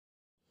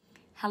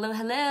Hello,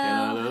 hello.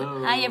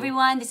 Hello. Hi,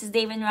 everyone. This is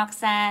Dave and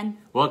Roxanne.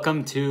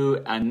 Welcome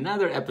to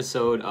another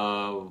episode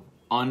of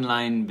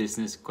Online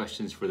Business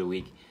Questions for the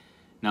Week.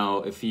 Now,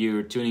 if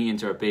you're tuning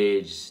into our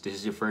page, this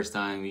is your first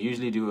time, we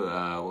usually do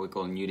what we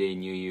call New Day,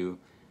 New You.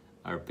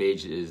 Our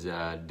page is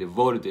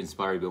devoted to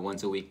inspire, but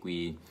once a week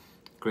we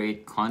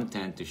create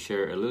content to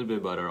share a little bit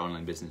about our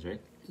online business, right?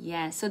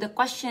 Yeah, so the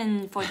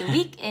question for the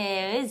week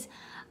is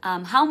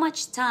how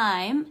much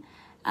time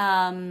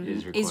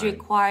is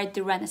required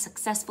to run a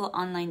successful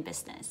online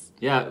business?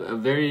 Yeah, a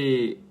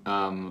very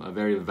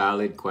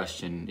valid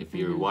question if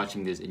you're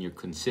watching this and you're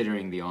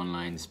considering the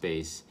online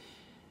space.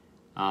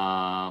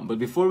 But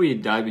before we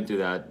dive into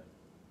that,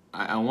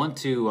 I want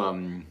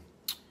to...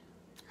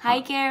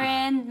 Hi,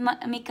 Karen,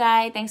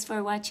 Mikay. Thanks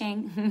for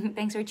watching.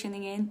 Thanks for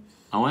tuning in.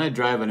 I want to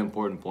drive an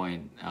important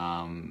point.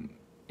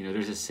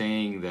 There's a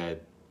saying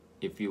that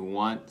if you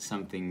want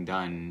something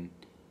done,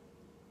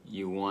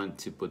 you want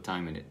to put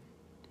time in it.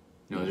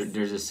 Yes.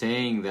 There's a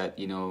saying that,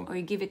 Or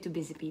you give it to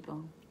busy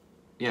people.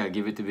 Yeah,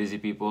 give it to busy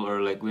people. Or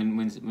like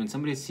when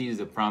somebody sees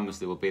the promise,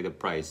 they will pay the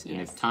price. Yes.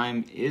 And if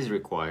time is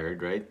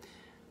required, right,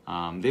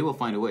 they will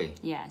find a way.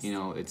 Yes.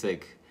 It's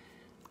like,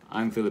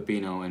 I'm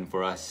Filipino, and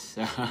for us,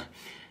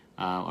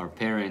 our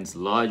parents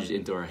lodged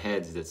into our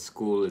heads that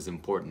school is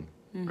important,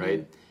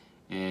 right?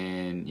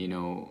 And,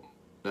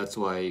 that's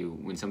why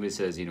when somebody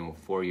says,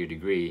 4-year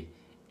degree,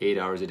 8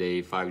 hours a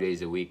day, 5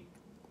 days a week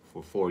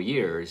for 4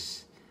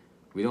 years,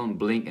 we don't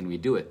blink and we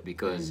do it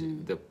because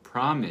the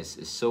promise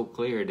is so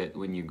clear that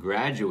when you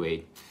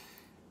graduate,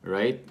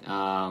 right,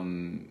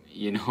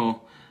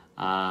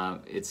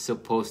 it's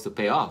supposed to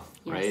pay off,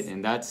 right?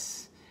 And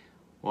that's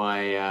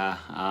why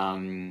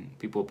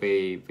people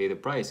pay the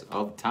price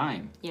of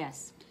time.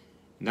 Yes.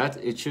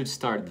 It should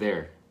start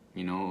there,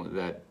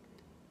 that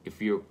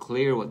if you're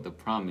clear what the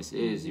promise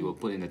is, you will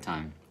put in the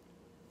time.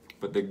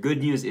 But the good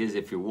news is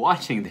if you're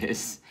watching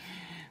this,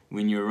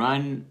 when you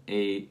run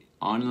a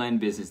online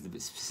business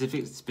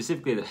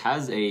specifically that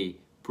has a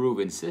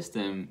proven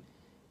system,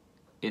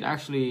 it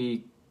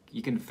actually,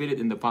 you can fit it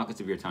in the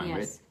pockets of your time,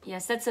 right?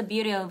 Yes, that's the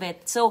beauty of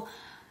it. So,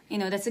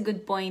 that's a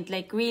good point.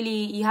 Like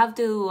really, you have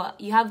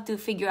to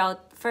figure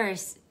out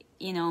first,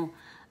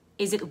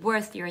 is it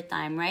worth your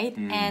time, right?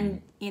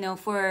 And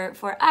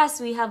for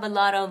us, we have a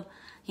lot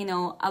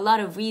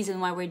of reason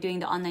why we're doing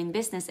the online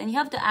business, and you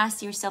have to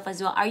ask yourself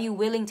as well, are you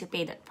willing to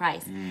pay that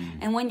price?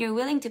 And when you're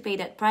willing to pay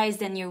that price,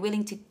 then you're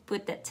willing to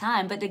put that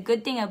time. But the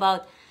good thing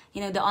about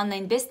the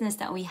online business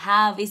that we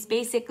have is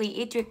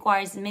basically it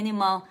requires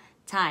minimal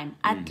time,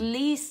 at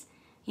least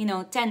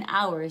 10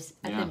 hours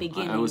at the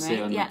beginning. I would say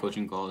right? on the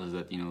coaching calls is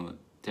that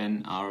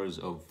 10 hours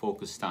of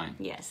focused time.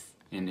 Yes.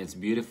 And it's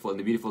beautiful. And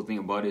the beautiful thing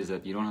about it is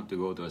that you don't have to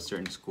go to a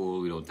certain school.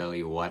 We don't tell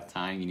you what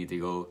time you need to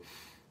go.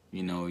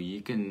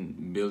 You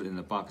can build it in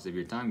the pockets of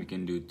your time. You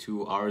can do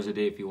 2 hours a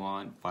day if you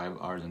want, 5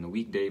 hours on the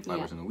weekday, 5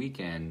 hours on the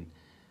weekend.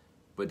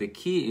 But the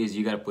key is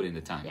you got to put in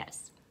the time.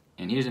 Yes.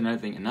 And here's another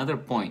thing, another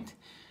point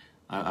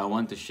I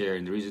want to share.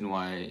 And the reason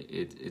why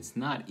it's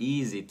not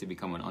easy to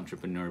become an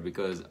entrepreneur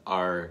because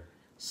our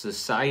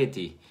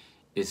society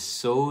is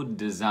so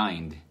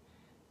designed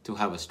to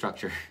have a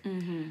structure,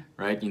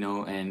 right?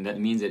 And that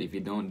means that if you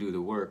don't do the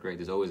work, right,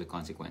 there's always a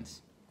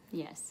consequence.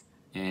 Yes.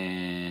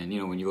 And,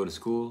 when you go to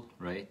school,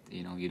 right,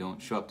 you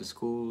don't show up to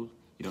school,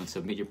 you don't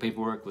submit your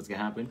paperwork, what's going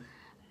to happen?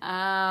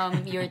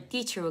 Your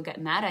teacher will get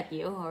mad at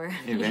you, or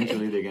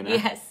eventually they're going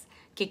to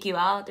kick you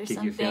out or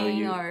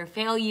something, or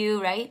fail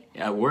you, right?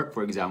 At work,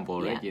 for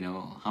example, right,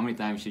 how many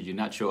times should you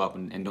not show up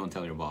and don't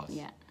tell your boss?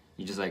 Yeah.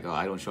 You're just like, oh,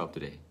 I don't show up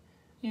today.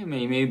 Yeah,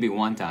 maybe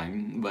one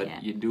time,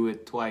 but you do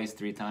it twice,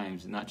 3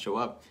 times, not show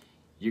up,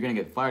 you're going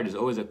to get fired. There's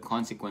always a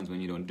consequence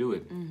when you don't do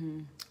it.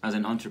 As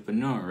an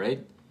entrepreneur,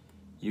 right,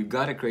 you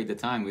got to create the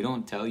time. We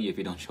don't tell you if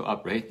you don't show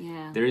up, right?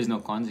 Yeah. There is no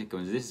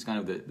consequence. This is kind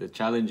of the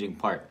challenging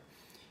part,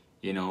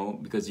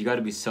 because you got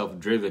to be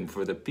self-driven.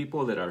 For the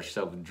people that are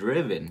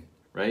self-driven,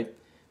 right,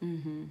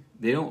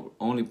 they don't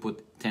only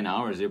put 10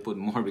 hours, they put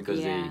more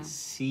because they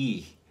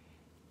see,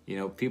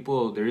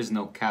 people, there is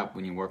no cap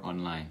when you work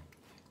online.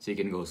 So you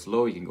can go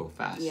slow, you can go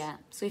fast. Yeah.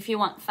 So if you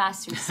want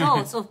fast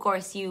results, of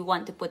course, you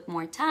want to put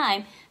more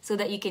time so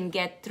that you can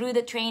get through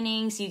the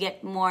trainings, you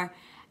get more,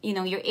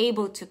 you're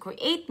able to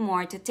create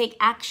more, to take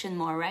action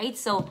more, right?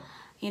 So,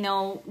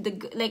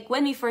 like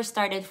when we first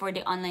started for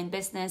the online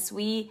business,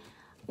 we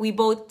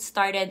both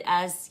started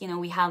as,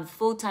 we have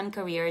full-time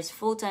careers,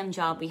 full-time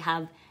job, we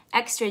have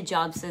extra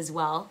jobs as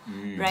well,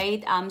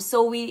 right?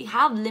 So we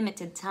have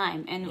limited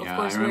time, and of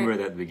course, I remember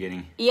that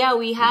beginning. Yeah,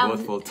 we have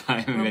both full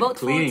time. We're both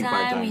full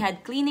time. We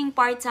had cleaning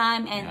part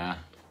time, and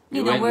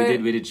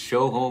we did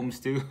show homes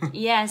too.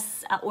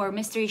 Yes, or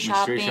mystery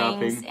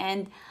shoppings,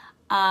 and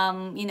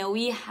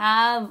we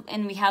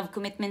have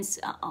commitments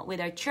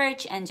with our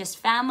church and just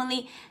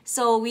family,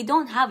 so we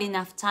don't have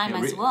enough time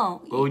as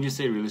well. What would you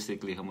say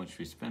realistically? How much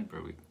we spend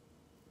per week?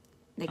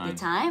 Like the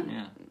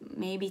time,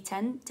 maybe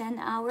 10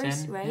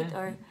 hours, 10, right?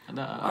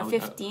 Yeah. Or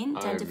 15,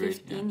 10 to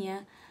 15,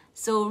 yeah.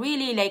 So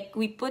really, like,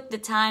 we put the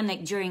time,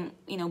 like, during,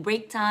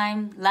 break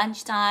time,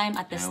 lunch time,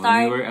 at the Yeah,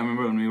 start. I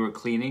remember when we were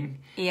cleaning,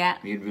 Yeah.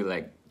 we'd be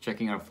like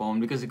checking our phone,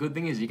 because the good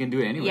thing is you can do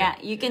it anyway. Yeah,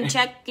 you can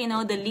check,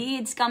 the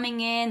leads coming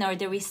in or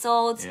the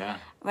results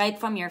right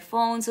from your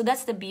phone. So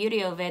that's the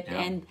beauty of it.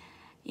 Yeah. And,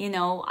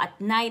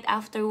 at night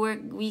after work,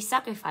 we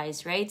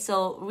sacrifice, right?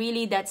 So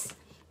really, that's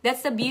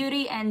the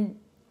beauty and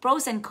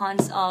pros and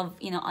cons of,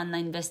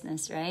 online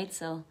business, right?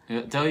 So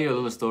Tell you a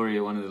little story.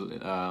 One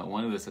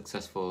of the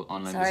successful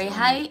online. sorry. business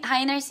Hi, owners.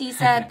 hi,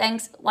 Narcisa.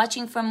 Thanks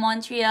watching from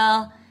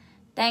Montreal.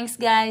 Thanks,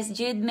 guys.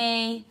 Jude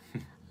May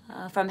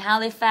from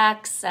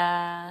Halifax.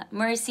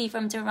 Mercy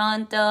from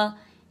Toronto.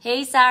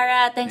 Hey,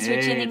 Sarah. Thanks for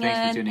tuning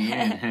Thanks in. for tuning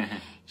in.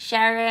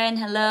 Sharon,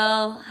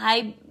 hello.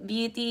 Hi,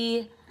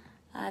 Beauty.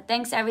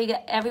 Thanks,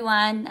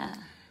 everyone.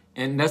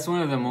 And that's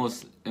one of the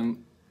most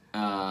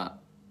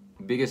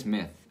biggest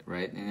myth,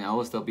 right? And I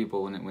always tell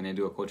people when I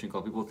do a coaching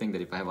call, people think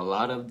that if I have a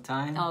lot of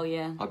time, Oh,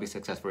 yeah. I'll be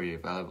successful here.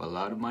 If I have a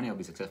lot of money, I'll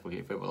be successful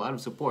here. If I have a lot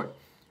of support,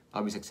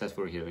 I'll be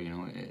successful here.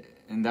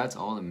 And that's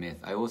all a myth.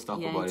 I always talk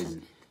Yeah, about it's is a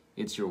myth.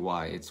 it's your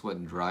why. It's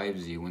what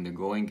drives you when the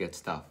going gets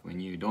tough. When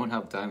you don't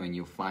have time and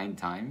you find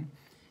time,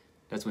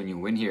 that's when you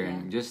win here. Yeah.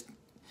 And just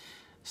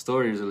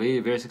story, there's a lady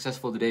very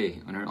successful today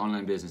on her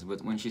online business,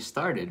 but when she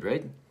started,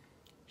 right,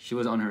 she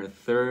was on her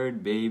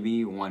third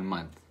baby 1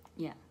 month.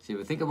 Yeah. So if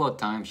you think about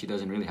time, she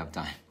doesn't really have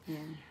time. Yeah.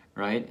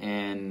 Right?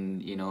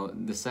 And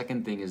the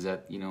second thing is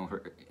that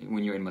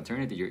when you're in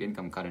maternity, your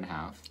income cut in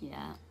half.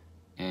 Yeah.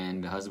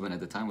 And the husband at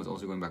the time was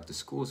also going back to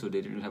school, so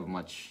they didn't have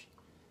much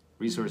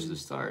resources to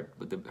start.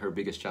 But her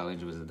biggest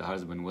challenge was that the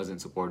husband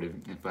wasn't supportive.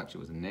 In fact, it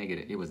was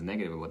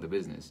negative about the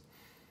business.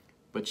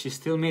 But she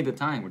still made the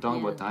time. We're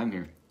talking about time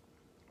here.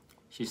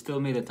 She still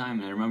made the time.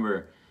 And I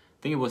remember,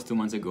 I think it was 2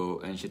 months ago,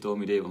 and she told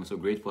me, Dave, I'm so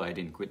grateful I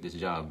didn't quit this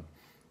job.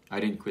 I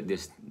didn't quit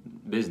this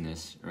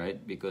business, right?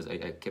 Because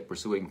I kept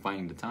pursuing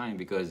finding the time,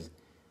 because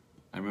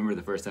I remember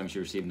the first time she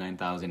received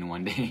 9,000 in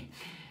one day.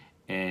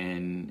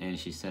 And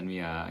she sent me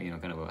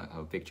kind of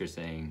a picture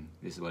saying,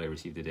 this is what I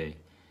received today.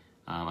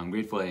 I'm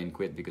grateful I didn't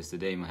quit, because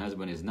today my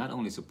husband is not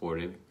only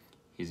supportive,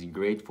 he's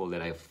grateful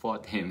that I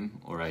fought him,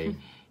 or I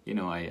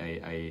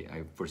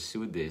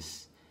pursued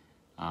this,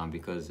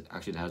 because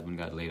actually the husband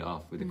got laid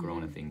off with the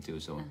corona thing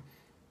too. So,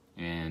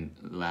 and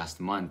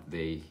last month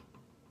they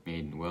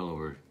made well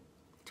over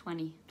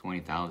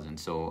 20,000.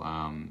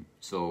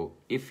 So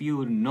if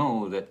you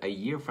know that a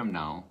year from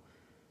now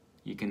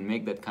you can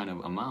make that kind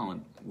of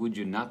amount, would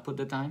you not put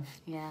the time?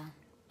 Yeah.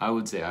 I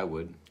would say I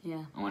would.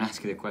 Yeah. I want to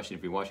ask you the question,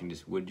 if you're watching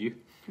this, would you?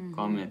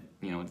 Comment,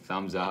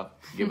 thumbs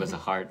up, give us a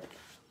heart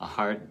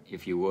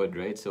if you would,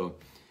 right? So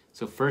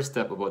first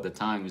step about the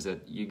time is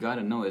that you got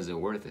to know, is it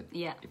worth it?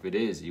 Yeah. If it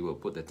is, you will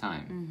put the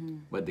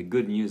time. But the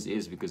good news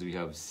is, because we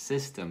have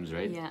systems,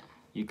 right? Yeah.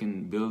 You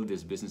can build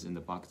this business in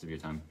the pockets of your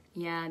time.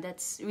 Yeah,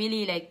 that's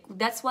really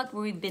that's what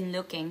we've been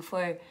looking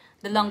for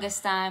the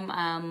longest time.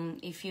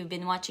 If you've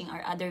been watching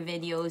our other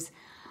videos,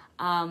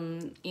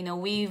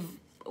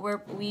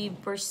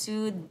 we've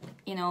pursued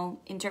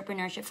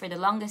entrepreneurship for the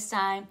longest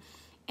time,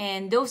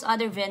 and those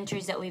other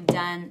ventures that we've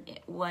done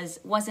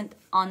wasn't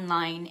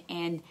online,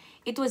 and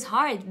it was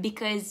hard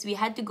because we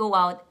had to go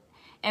out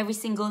every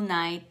single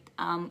night.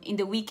 In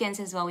the weekends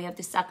as well, we have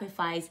to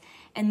sacrifice,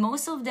 and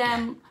most of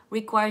them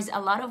requires a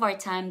lot of our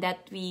time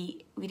that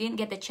we didn't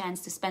get the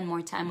chance to spend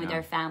more time with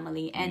our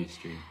family and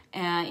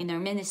in our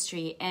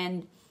ministry.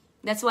 And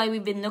that's why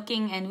we've been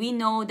looking, and we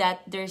know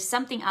that there's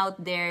something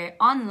out there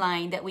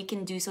online that we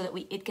can do so that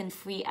it can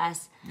free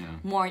us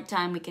more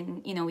time. We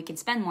can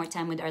spend more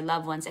time with our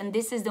loved ones, and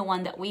this is the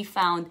one that we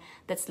found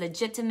that's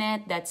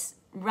legitimate, that's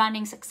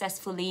running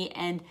successfully,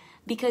 and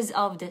because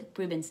of the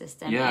proven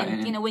system. Yeah,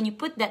 and when you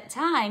put that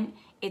time,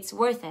 it's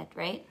worth it,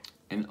 right?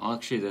 And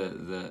actually,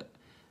 the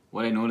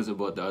what I noticed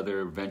about the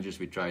other ventures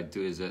we tried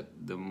too is that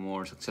the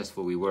more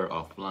successful we were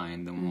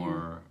offline, the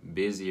more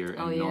busier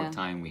and more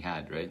time we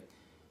had, right?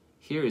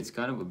 Here, it's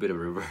kind of a bit of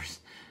reverse.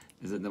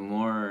 Is that the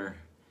more,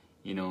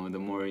 the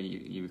more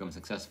you become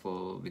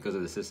successful because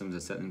of the systems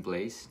that's set in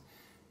place,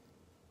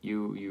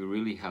 you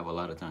really have a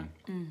lot of time,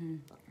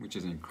 which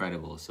is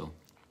incredible. So,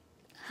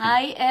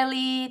 hi,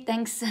 Ellie.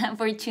 Thanks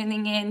for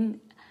tuning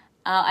in.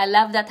 I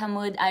love that,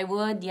 Hamud. I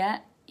would,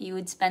 you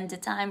would spend the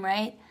time,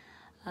 right?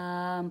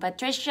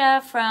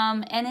 Patricia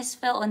from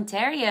Ennisville,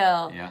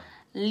 Ontario. yeah.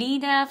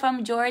 Lina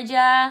from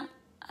Georgia.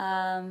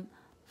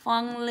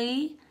 Fong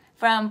Lee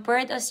from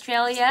Perth,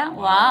 Australia.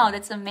 Wow,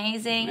 that's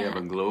amazing. We have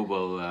a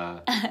global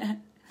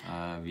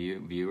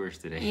viewers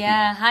today.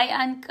 Yeah. Hi,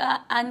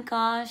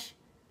 Ankosh.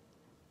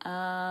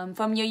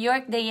 From New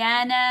York,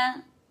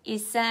 Diana.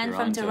 Isan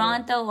from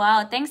Toronto.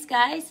 Wow, thanks,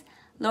 guys.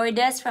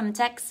 Lourdes from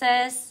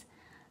Texas.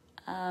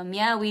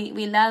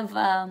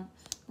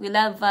 We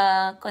love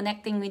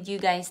connecting with you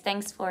guys.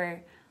 Thanks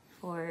for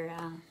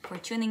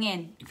tuning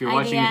in. If you're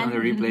watching it on the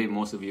replay,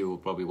 most of you will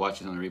probably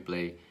watch it on the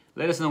replay.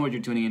 Let us know where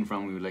you're tuning in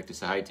from. We would like to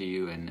say hi to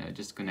you and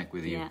just connect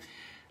with you.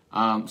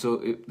 Yeah.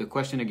 The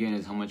question again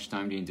is, how much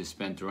time do you need to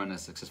spend to run a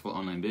successful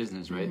online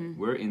business, right?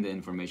 We're in the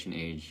information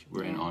age.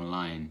 We're in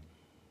online.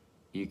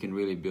 you can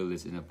really build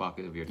this in the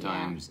pocket of your Yeah.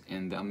 times.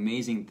 And the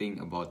amazing thing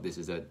about this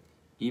is that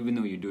even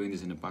though you're doing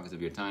this in the pockets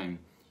of your time,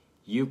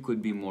 you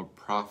could be more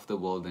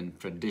profitable than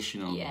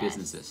traditional Yes.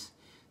 businesses.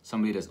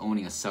 Somebody that's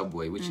owning a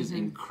Subway, which is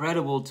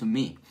incredible to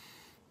me,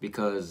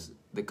 because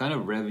the kind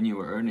of revenue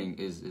we're earning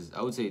is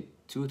I would say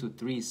 2 to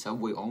 3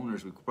 Subway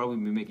owners, we could probably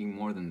be making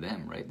more than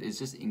them, right? It's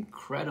just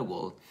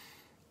incredible.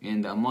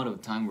 And the amount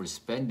of time we're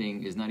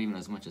spending is not even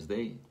as much as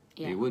they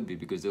would be,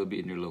 because they'll be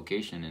in their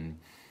location and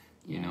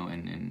you know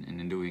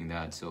and doing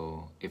that.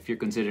 So if you're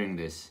considering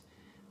this,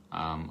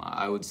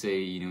 I would say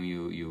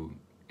you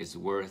it's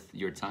worth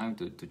your time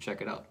to check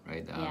it out,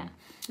 right? Yeah,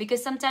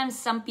 because sometimes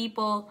some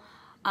people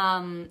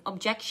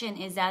objection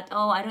is that,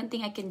 oh, I don't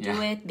think I can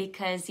do it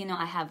because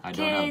I have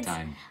kids,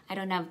 I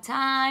don't have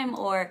time,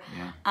 or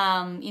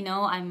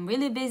I'm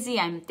really busy,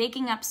 I'm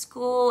taking up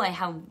school, I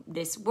have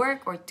this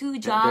work or 2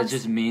 jobs. That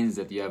just means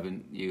that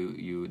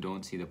you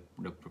don't see the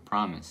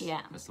promise.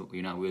 Yeah, that's what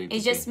you're not willing.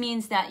 It just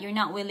means that you're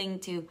not willing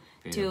to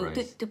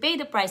pay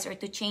the price or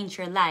to change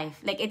your life.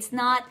 Like, it's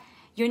not.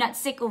 You're not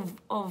sick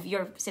of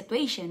your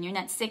situation. You're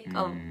not sick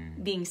of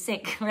being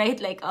sick, right?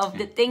 Like, of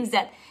the things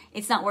that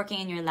it's not working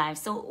in your life.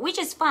 So, which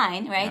is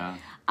fine, right?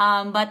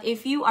 Yeah. But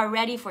if you are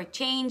ready for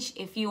change,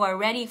 if you are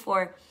ready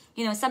for,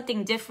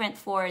 something different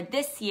for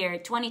this year,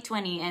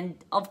 2020, and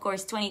of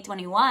course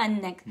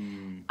 2021,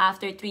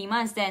 after 3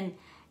 months, then,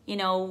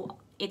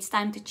 it's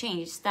time to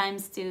change. It's time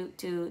to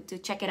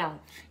check it out.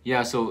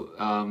 Yeah, so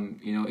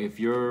if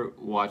you're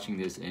watching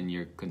this and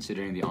you're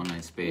considering the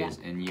online space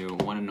and you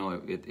want to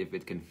know if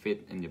it can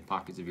fit in the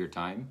pockets of your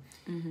time,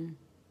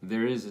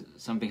 there is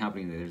something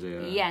happening there.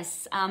 There's a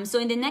yes. So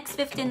in the next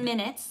 15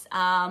 minutes,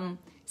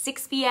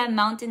 6 p.m.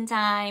 Mountain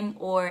Time,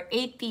 or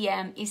 8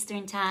 p.m.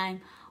 Eastern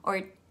Time,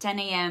 or 10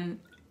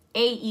 a.m.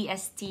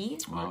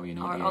 AEST, or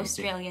AEST.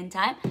 Australian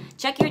Time.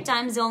 Check your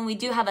time zone. We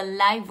do have a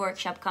live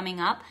workshop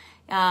coming up.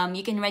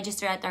 You can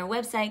register at our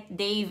website,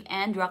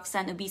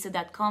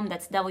 daveandroxanneobiso.com.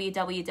 That's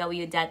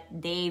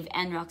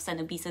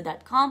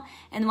www.daveandroxanneobiso.com.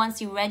 And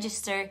once you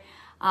register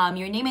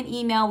your name and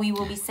email, we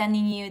will be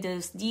sending you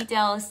those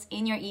details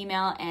in your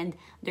email, and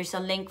there's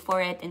a link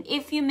for it. And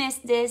if you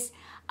missed this,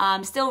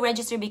 still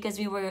register, because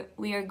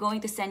we are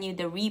going to send you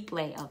the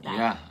replay of that.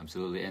 Yeah,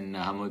 absolutely. And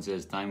Hamud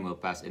says time will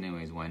pass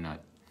anyways. Why not?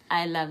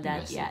 I love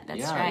that. Yeah,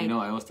 that's right.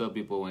 I always tell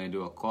people when I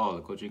do a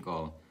coaching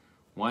call,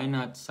 why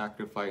not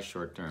sacrifice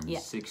short term?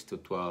 6 to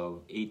 12,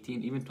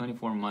 18, even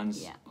 24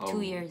 months. Yeah, 2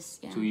 years.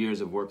 Yeah. 2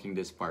 years of working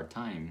this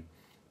part-time,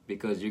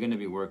 because you're going to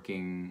be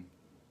working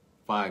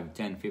 5,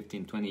 10,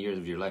 15, 20 years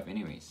of your life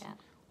anyways. Yeah.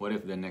 What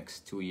if the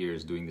next 2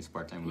 years doing this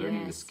part-time,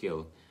 learning the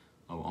skill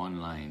of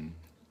online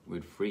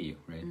would free you,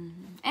 right?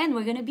 And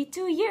we're going to be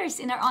 2 years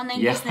in our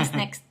online business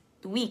next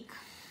week.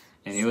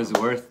 And it was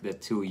worth the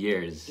 2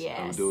 years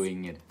of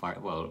doing it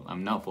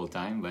I'm now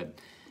full-time, but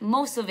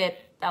most of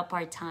it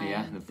part-time.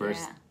 Yeah, the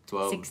first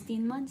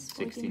 16 months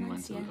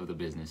of the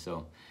business.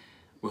 So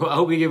I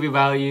hope we give you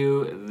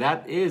value.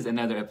 That is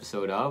another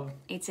episode of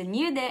It's a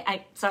New Day.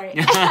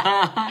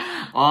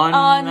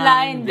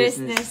 Online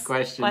business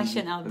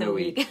question of the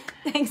week.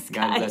 Thanks,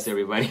 guys. God bless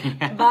everybody.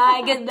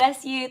 Bye. God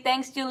bless you.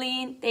 Thanks,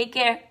 Julene. Take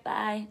care.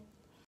 Bye.